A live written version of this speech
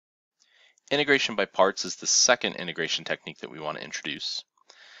Integration by parts is the second integration technique that we want to introduce.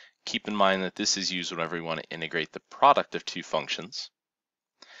 Keep in mind that this is used whenever we want to integrate the product of two functions.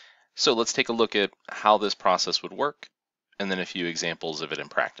 So let's take a look at how this process would work, and then a few examples of it in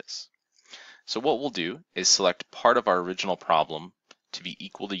practice. So what we'll do is select part of our original problem to be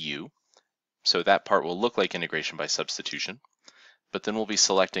equal to u. So that part will look like integration by substitution, but then we'll be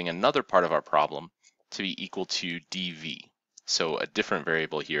selecting another part of our problem to be equal to dv. So a different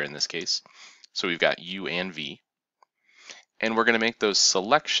variable here in this case. So we've got u and v. And we're going to make those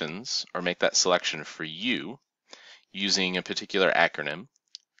selections, or make that selection for u, using a particular acronym,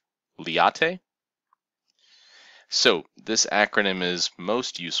 LIATE. So this acronym is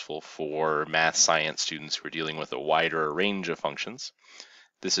most useful for math science students who are dealing with a wider range of functions.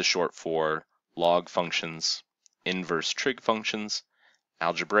 This is short for log functions, inverse trig functions,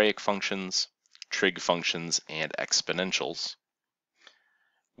 algebraic functions, trig functions, and exponentials.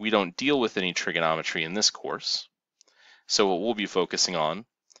 We don't deal with any trigonometry in this course, so what we'll be focusing on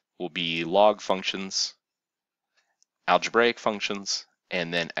will be log functions, algebraic functions,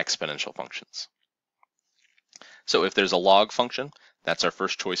 and then exponential functions. So if there's a log function, that's our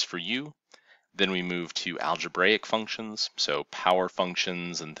first choice for u. Then we move to algebraic functions, so power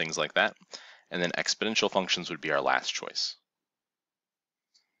functions and things like that. And then exponential functions would be our last choice.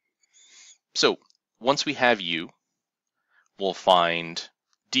 So once we have u, we'll find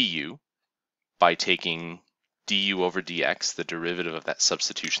du by taking du over dx, the derivative of that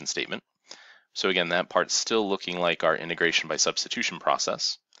substitution statement. So again, that part's still looking like our integration by substitution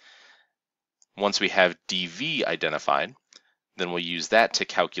process. Once we have dv identified, then we'll use that to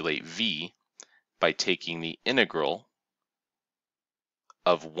calculate v by taking the integral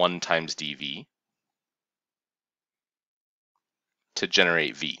of 1 times dv to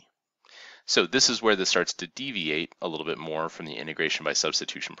generate v. So this is where this starts to deviate a little bit more from the integration by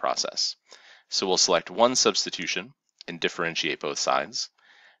substitution process. So we'll select one substitution and differentiate both sides.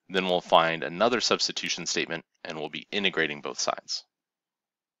 Then we'll find another substitution statement and we'll be integrating both sides.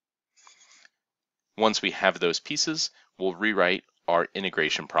 Once we have those pieces, we'll rewrite our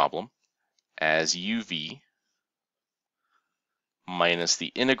integration problem as uv minus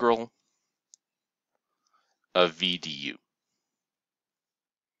the integral of v du.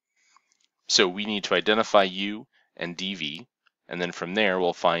 So we need to identify u and dv, and then from there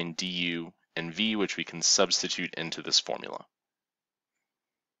we'll find du and v, which we can substitute into this formula.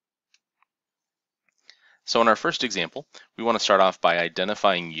 So in our first example, we want to start off by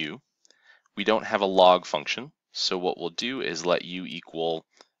identifying u. We don't have a log function, so what we'll do is let u equal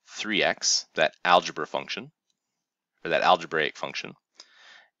 3x, that algebra function, or that algebraic function,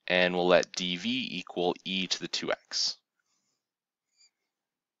 and we'll let dv equal e to the 2x.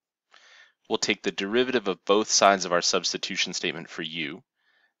 We'll take the derivative of both sides of our substitution statement for u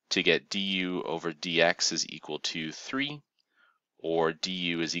to get du over dx is equal to 3, or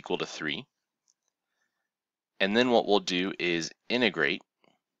du is equal to 3. And then what we'll do is integrate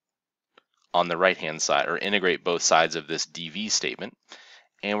on the right-hand side, or integrate both sides of this dv statement.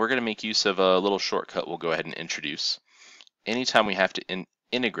 And we're going to make use of a little shortcut we'll go ahead and introduce. Anytime we have to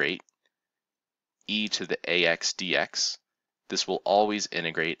integrate e to the ax dx, this will always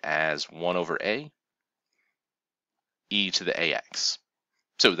integrate as 1 over a e to the ax.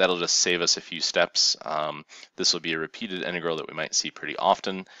 So that'll just save us a few steps. This will be a repeated integral that we might see pretty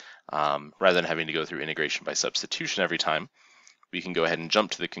often. Rather than having to go through integration by substitution every time, we can go ahead and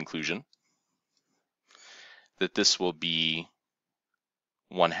jump to the conclusion that this will be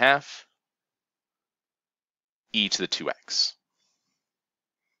 1/2 e to the 2x.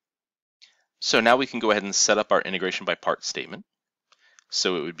 So now we can go ahead and set up our integration by parts statement.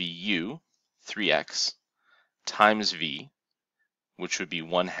 So it would be u, 3x, times v, which would be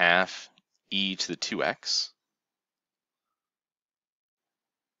 1/2 e to the 2x,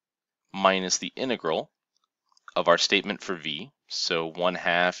 minus the integral of our statement for v, so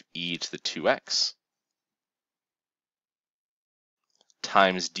 1/2 e to the 2x,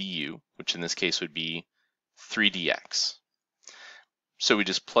 times du, which in this case would be 3dx. So we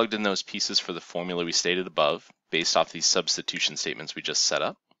just plugged in those pieces for the formula we stated above, based off these substitution statements we just set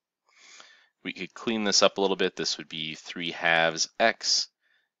up. We could clean this up a little bit. This would be 3/2 x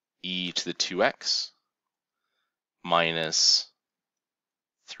e to the 2x minus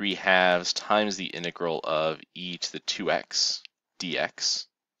 3/2 times the integral of e to the 2x dx.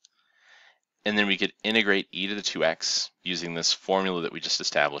 And then we could integrate e to the 2x using this formula that we just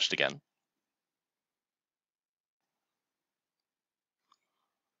established again.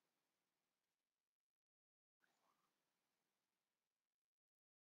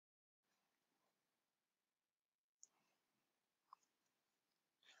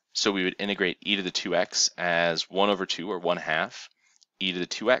 So we would integrate e to the 2x as 1 over 2, or 1/2, e to the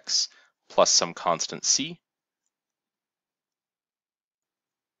 2x plus some constant c.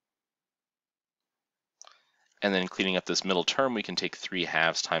 And then cleaning up this middle term, we can take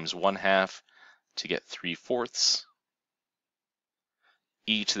 3/2 times 1/2 to get 3/4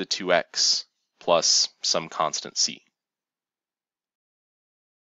 e to the 2x plus some constant c.